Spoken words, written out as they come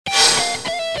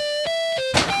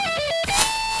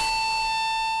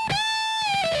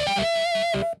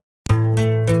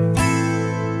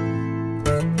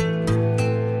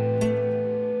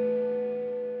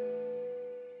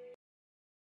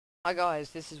Hi guys,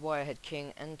 this is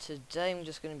Wireheadking, and today I'm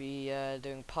just going to be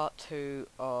doing part 2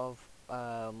 of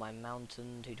my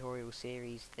mountain tutorial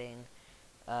series thing.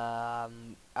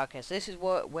 Okay, so this is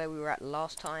where we were at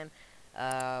last time.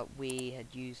 We had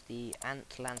used the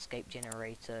ant landscape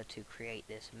generator to create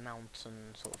this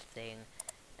mountain sort of thing,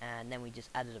 and then we just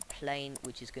added a plane,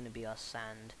 which is going to be our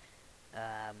sand.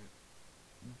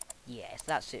 Yes,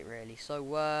 that's it really.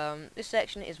 So this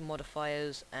section is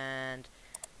modifiers, and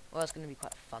well, it's going to be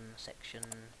quite a fun section,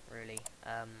 really,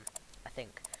 I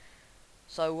think.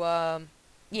 So,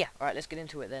 yeah, alright, let's get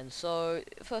into it then. So,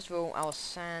 first of all, our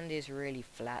sand is really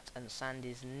flat, and sand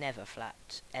is never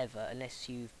flat, ever, unless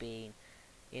you've been,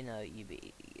 you've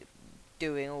been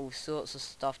doing all sorts of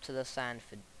stuff to the sand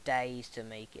for days to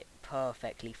make it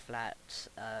perfectly flat.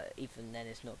 Even then,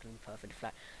 it's not going to be perfectly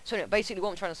flat. So, anyway, basically, what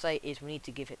I'm trying to say is we need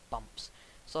to give it bumps.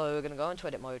 So, we're going to go into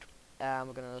edit mode, and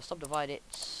we're going to subdivide it.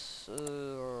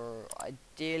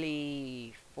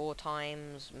 Ideally 4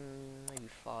 times, maybe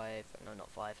 5, no not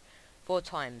 5, 4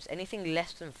 times. Anything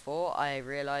less than 4, I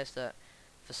realized that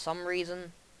for some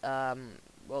reason,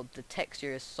 well, the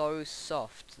texture is so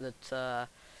soft that,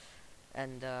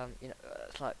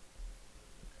 it's like,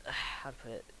 how to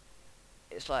put it,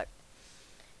 it's like,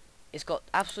 it's got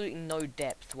absolutely no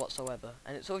depth whatsoever,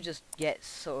 and it sort of just gets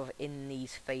sort of in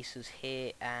these faces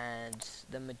here, and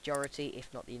the majority,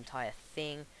 if not the entire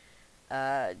thing,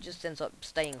 just ends up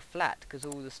staying flat because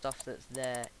all the stuff that's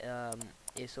there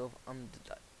is sort of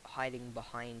hiding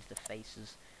behind the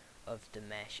faces of the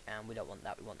mesh, and we don't want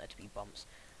that. We want there to be bumps.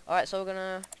 Alright, so we're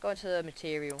gonna go into the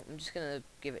material. I'm just gonna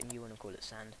give it a new one and call it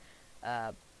sand.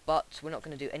 But we're not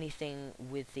gonna do anything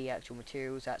with the actual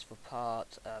materials. That's for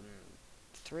part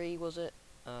 3, was it?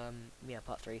 Yeah,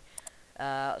 part 3.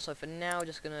 So for now,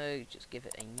 just give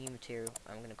it a new material.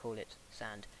 I'm gonna call it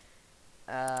sand.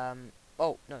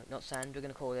 Oh, no, not sand, we're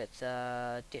going to call it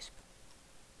disp.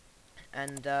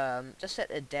 And just set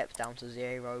the depth down to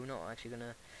 0, not actually going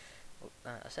to,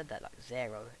 I said that like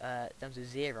 0, down to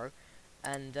 0.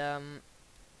 And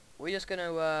we're just going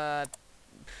to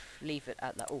leave it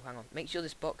at that. Oh, hang on, make sure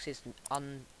this box is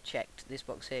unchecked, this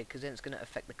box here, because then it's going to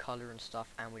affect the colour and stuff,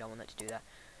 and we don't want it to do that.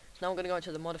 So now we're going to go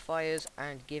into the modifiers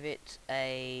and give it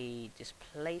a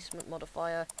displacement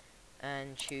modifier,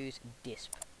 and choose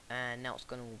disp. And now it's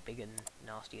gone all big and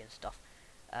nasty and stuff.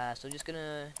 So I'm just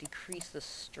gonna decrease the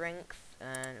strength,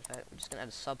 and in fact, I'm just gonna add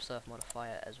a subsurf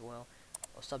modifier as well,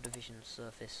 or subdivision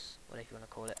surface, whatever you want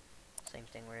to call it. Same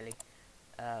thing really.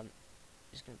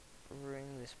 Just gonna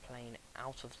bring this plane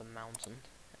out of the mountain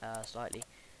slightly,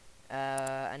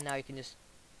 and now you can just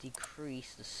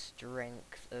decrease the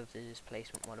strength of the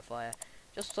displacement modifier,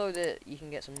 just so that you can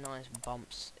get some nice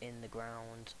bumps in the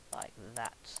ground like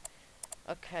that.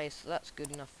 Okay, so that's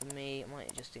good enough for me. I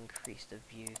might just increase the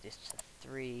view of this to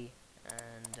 3,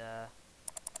 and hang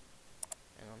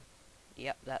on.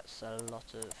 Yep, that's a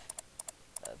lot of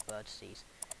vertices.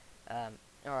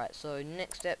 Alright, so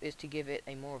next step is to give it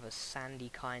a more of a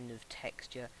sandy kind of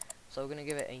texture. So we're going to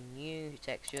give it a new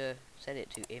texture, set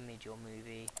it to image or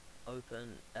movie,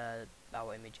 open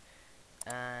our image,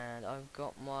 and I've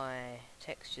got my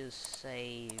textures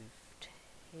saved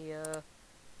here.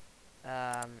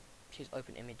 Choose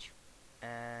open image,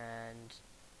 and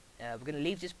we're going to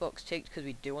leave this box ticked because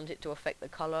we do want it to affect the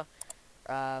colour.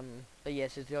 But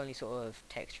yes, it's the only sort of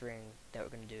texturing that we're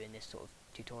going to do in this sort of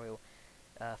tutorial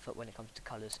for when it comes to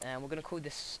colours. And we're going to call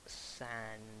this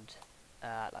sand,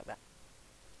 like that.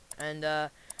 And now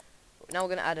we're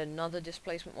going to add another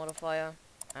displacement modifier,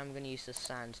 and we're going to use the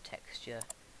sand texture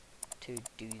to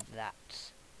do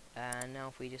that. And now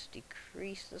if we just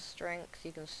decrease the strength,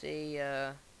 you can see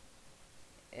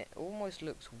it almost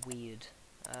looks weird,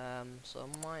 so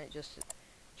I might just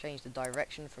change the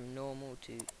direction from normal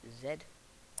to Z,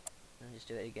 and just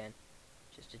do it again,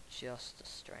 just adjust the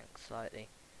strength slightly,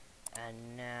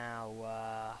 and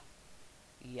now,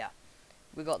 yeah,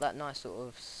 we got that nice sort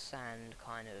of sand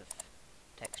kind of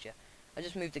texture. I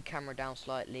just moved the camera down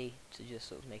slightly to just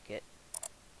sort of make it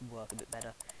work a bit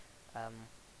better.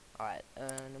 Alright,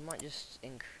 and I might just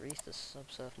increase the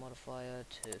subsurf modifier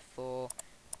to 4,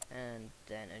 and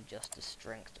then adjust the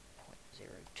strength to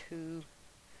 0.02.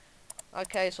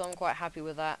 Okay, so I'm quite happy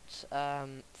with that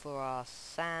for our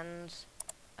sands.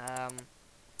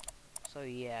 So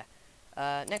yeah,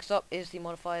 next up is the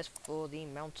modifiers for the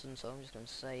mountain. So I'm just going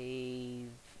to save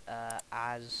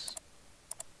as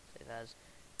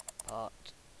part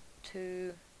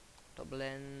 2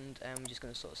 .blend, and we're just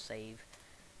going to sort of save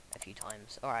a few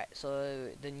times. Alright, so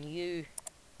the new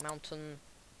mountain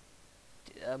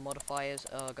modifiers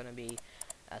are going to be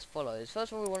as follows.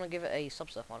 First of all, we want to give it a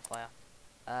subsurf modifier.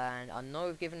 and I know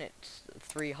I've given it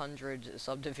 300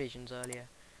 subdivisions earlier,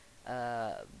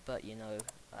 but you know,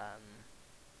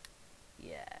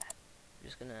 yeah, I'm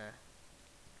just gonna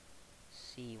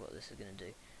see what this is gonna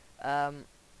do.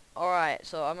 Alright,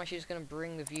 so I'm actually just gonna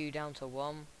bring the view down to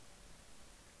 1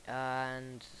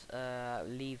 and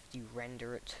leave the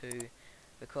render at 2,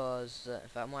 because in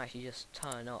fact I might actually just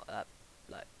turn up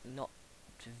like not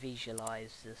to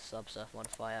visualize the subsurf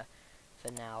modifier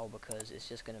for now, because it's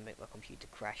just gonna make my computer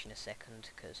crash in a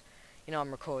second, because you know I'm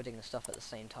recording the stuff at the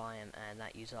same time and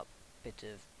that uses up a bit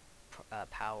of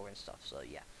power and stuff. So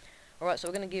yeah. Alright, so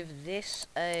we're gonna give this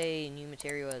a new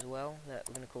material as well that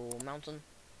we're gonna call mountain,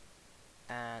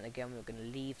 and again we're gonna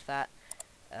leave that.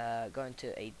 Go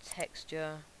into a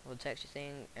texture or texture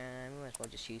thing, and we might as well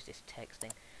just use this text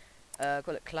thing.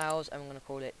 Call it clouds, and I'm gonna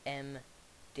call it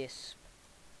mdisp.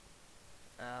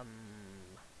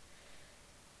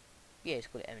 Yeah, let's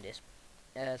call it mdisp.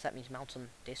 So that means mountain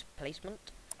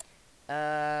displacement.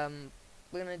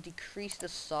 We're gonna decrease the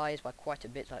size by quite a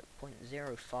bit, like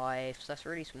 0.05, so that's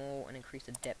really small, and increase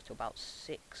the depth to about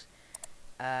 6.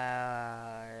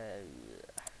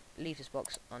 Leave this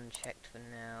box unchecked for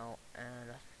now,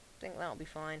 and I think that'll be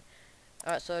fine.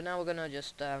 Alright, so now we're gonna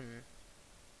just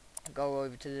go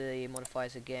over to the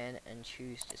modifiers again and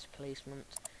choose displacement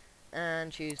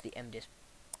and choose the mdisp.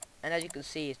 And as you can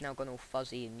see, it's now gone all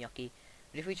fuzzy and yucky.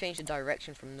 But if we change the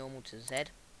direction from normal to Z,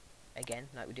 again,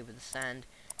 like we did with the sand,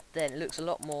 then it looks a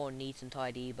lot more neat and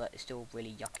tidy, but it's still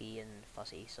really yucky and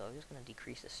fuzzy. So I'm just going to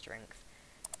decrease the strength.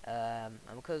 And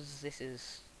because this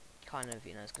is kind of,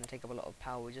 you know, it's going to take up a lot of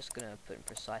power, we're just going to put in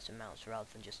precise amounts rather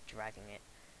than just dragging it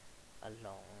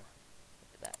along.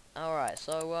 Like that. Alright,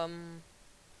 so,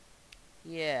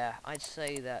 yeah, I'd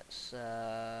say that's,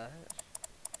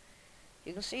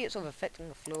 you can see it's sort of affecting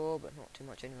the floor, but not too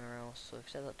much anywhere else. So I've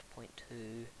set that to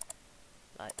 0.2,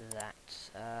 like that.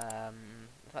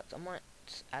 In fact, I might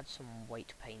add some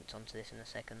weight paint onto this in a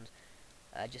second,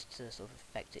 just to sort of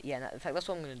affect it. Yeah, in fact, that's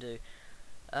what I'm going to do.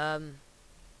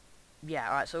 Yeah,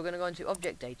 alright, so we're going to go into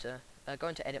object data, go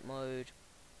into edit mode,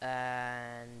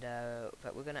 and in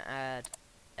fact, we're going to add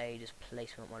a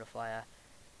displacement modifier.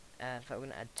 In fact, we're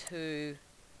going to add 2,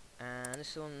 and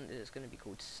this one is going to be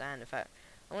called sand. In fact,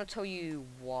 I'm going to tell you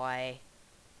why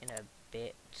in a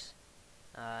bit.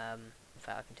 In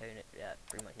fact, I can tell you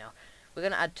pretty much now. We're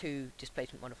going to add 2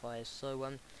 displacement modifiers. So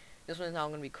this one is now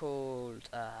going to be called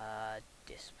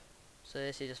disp. So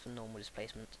this is just for normal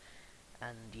displacement.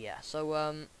 And yeah, so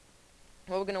what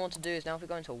we're going to want to do is, now if we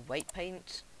go into weight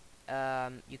paint,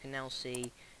 you can now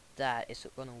see that it's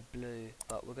gone all blue.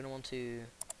 But we're going to want to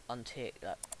untick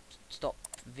that, stop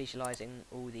visualizing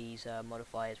all these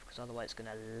modifiers, because otherwise it's going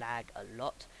to lag a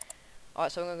lot.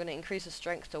 Alright, so I'm going to increase the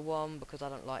strength to 1, because I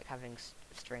don't like having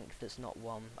strength that's not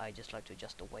 1. I just like to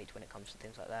adjust the weight when it comes to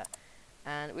things like that.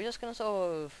 And we're just going to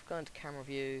sort of go into camera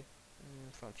view,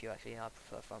 front view actually, I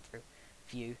prefer front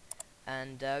view.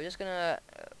 And we're just going to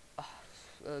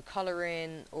colour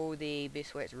in all the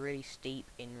bits where it's really steep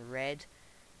in red.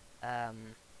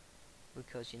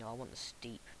 Because, you know, I want the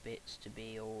steep bits to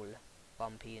be all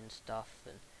bumpy and stuff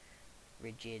and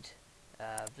rigid.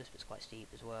 This bit's quite steep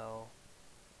as well.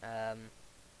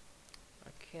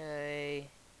 Okay,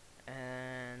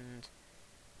 and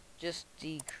just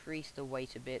decrease the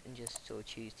weight a bit and just sort of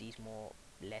choose these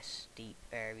less steep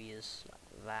areas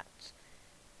like that.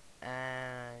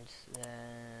 And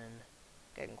then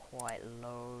getting quite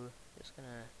low, just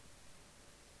gonna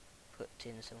put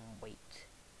in some weight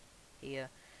here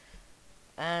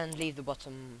and leave the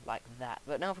bottom like that.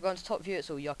 But now if we go into top view, it's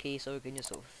all yucky, so we can just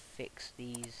sort of fix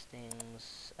these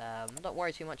things. Don't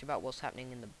worry too much about what's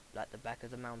happening in the back of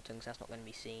the mountain, because that's not going to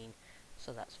be seen,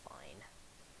 so that's fine.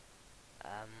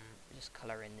 Just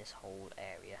colour in this whole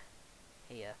area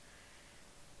here.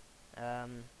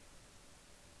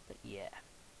 But yeah.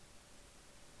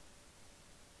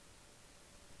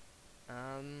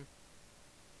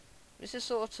 This is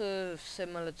sort of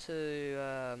similar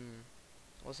to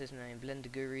what's his name,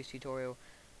 Blender Guru's tutorial,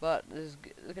 but there's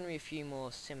going to be a few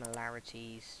more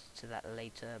similarities to that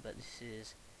later. But this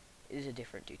is a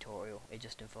different tutorial. It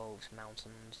just involves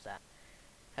mountains that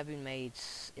have been made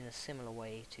in a similar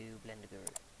way to Blender Guru.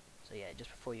 So yeah, just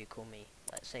before you call me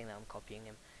like saying that I'm copying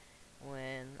him,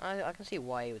 when I can see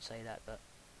why he would say that, but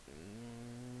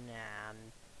nah,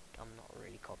 I'm not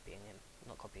really copying him. I'm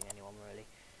not copying anyone really.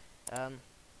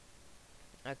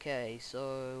 Okay,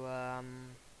 so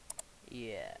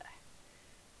yeah,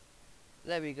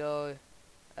 there we go.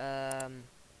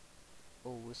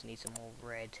 Oh, this needs some more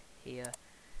red here.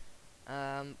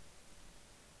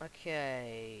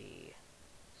 Okay,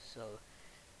 so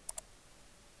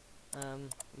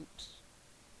oops.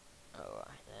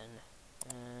 Alright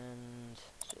then, and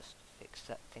just fix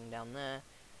that thing down there.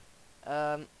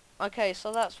 Okay,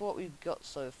 so that's what we've got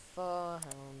so far.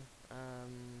 Hang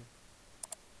on.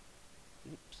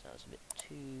 Oops, that was a bit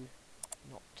too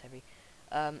not heavy.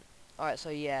 Alright, so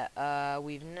yeah,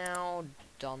 we've now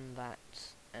done that,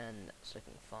 and it's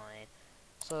looking fine.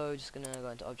 So just gonna go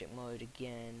into object mode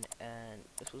again, and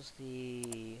this was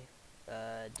the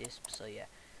disp. So yeah,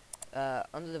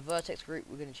 under the vertex group,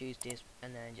 we're gonna choose disp,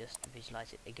 and then just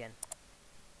visualize it again.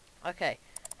 Okay.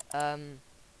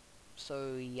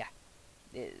 So yeah,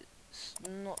 it's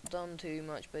not done too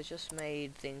much, but it's just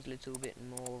made things a little bit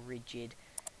more rigid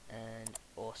and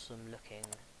awesome looking.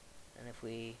 And if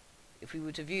we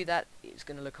were to view that, it's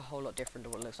going to look a whole lot different to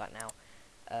what it looks like now,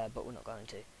 but we're not going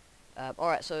to.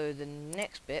 Alright, so the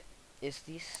next bit is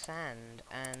the sand,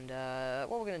 and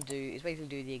what we're going to do is basically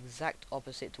do the exact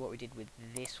opposite to what we did with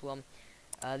this one.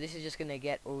 This is just going to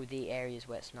get all the areas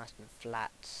where it's nice and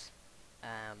flat.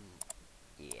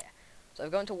 Yeah. So I'm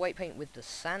going to weight paint with the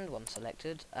sand one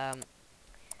selected.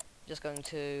 Just going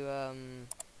to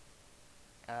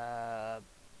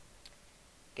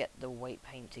get the weight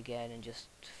paint again and just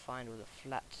find all the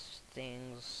flat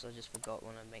things. I just forgot,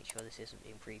 want to make sure this isn't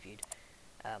being previewed.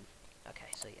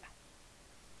 Okay, so yeah.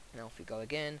 Now if we go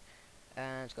again,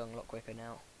 and it's going a lot quicker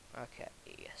now. Okay,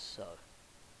 yes, so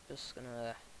just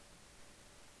gonna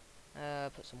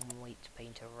put some weight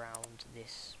paint around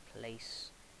this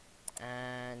place,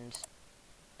 and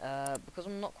because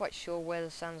I'm not quite sure where the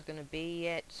sand's going to be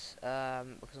yet,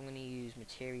 because I'm going to use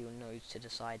material nodes to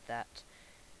decide that,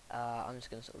 I'm just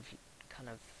going to sort of kind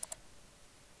of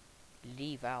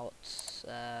leave out,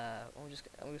 I'm just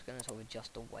going to sort of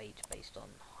adjust the weight based on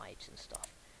height and stuff,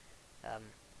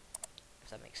 if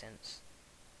that makes sense.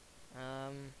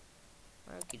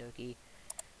 Okie dokie.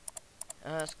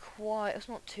 It's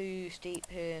not too steep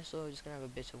here, so I'm just going to have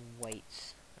a bit of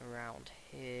weight around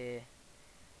here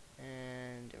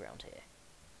and around here,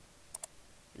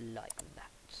 like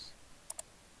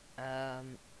that.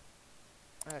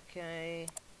 Okay,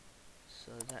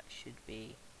 so that should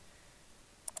be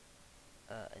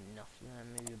enough.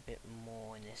 Maybe a bit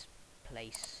more in this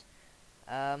place.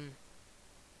 So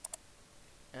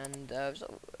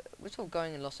we're sort of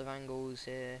going in lots of angles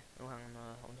here. Oh, hang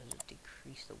on, I want to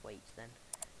decrease the weight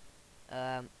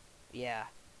then. Yeah,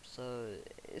 so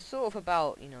it's sort of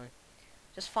about, you know,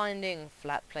 just finding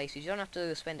flat places. You don't have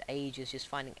to spend ages just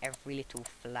finding every little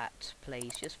flat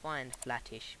place. Just find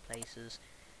flattish places,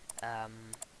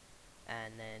 and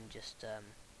then just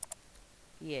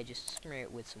yeah, just smear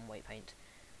it with some weight paint.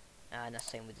 And that's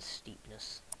the same with the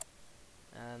steepness.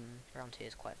 Around here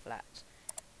is quite flat.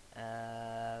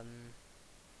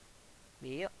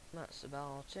 Yep, that's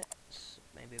about it.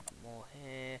 Maybe a bit more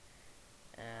here,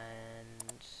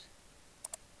 and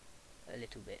a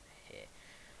little bit here.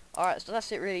 Alright, so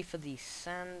that's it really for the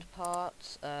sand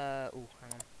part. Oh,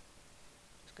 hang on.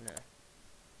 Just gonna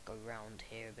go round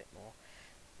here a bit more.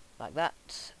 Like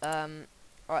that.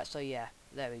 Alright, so yeah,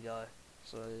 there we go.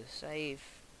 So save,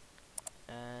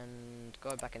 and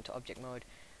go back into object mode.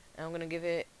 And I'm gonna give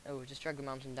it, just drag the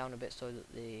mountain down a bit so that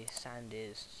the sand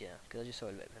is, yeah, because I just saw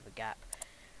a bit of a gap.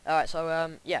 Alright,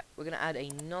 so yeah, we're gonna add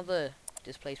another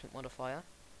displacement modifier,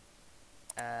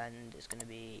 and it's gonna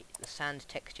be the sand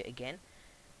texture again.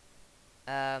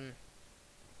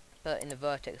 But in the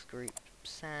vertex group,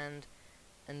 sand,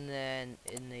 and then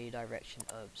in the direction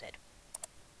of Z.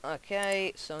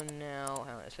 Okay, so now,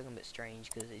 hang on, it's looking a bit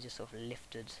strange because it just sort of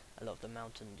lifted a lot of the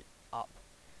mountain up.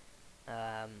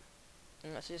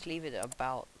 Let's just leave it at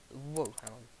about, whoa,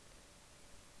 hang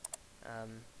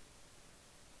on.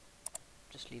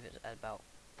 Just leave it at about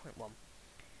 0.1.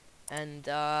 And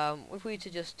if we were to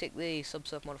just tick the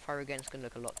subsurf modifier again, it's going to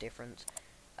look a lot different.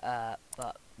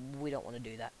 But we don't want to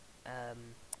do that.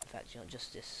 In fact, you know,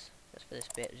 just for this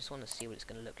bit, I just want to see what it's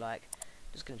going to look like.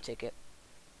 Just going to tick it.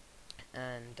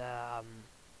 And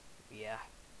yeah,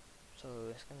 so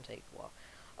it's going to take a while.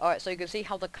 Alright, so you can see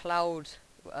how the cloud,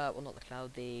 well, not the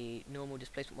cloud, the normal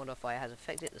displacement modifier has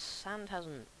affected it. The sand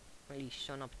hasn't really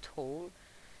shown up at all,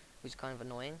 which is kind of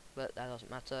annoying, but that doesn't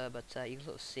matter. But you can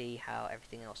sort of see how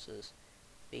everything else has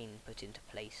been put into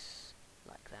place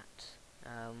like that.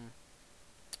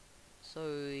 So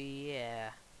yeah,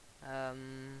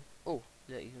 oh,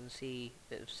 look, you can see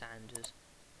a bit of sand has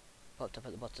popped up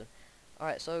at the bottom.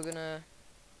 Alright, so we're gonna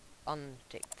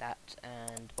untick that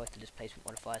and both the displacement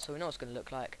modifier, so we know what it's gonna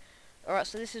look like. Alright,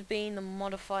 so this has been the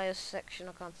modifiers section.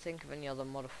 I can't think of any other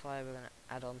modifier we're gonna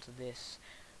add on to this.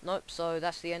 Nope, so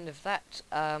that's the end of that.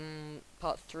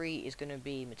 Part 3 is gonna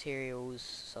be materials,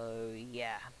 so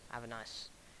yeah, have a nice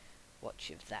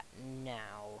watch of that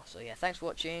now. So yeah, thanks for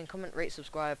watching. Comment, rate,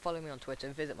 subscribe, follow me on Twitter,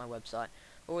 and visit my website.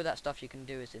 All that stuff you can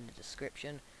do is in the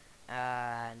description.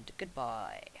 And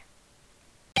goodbye.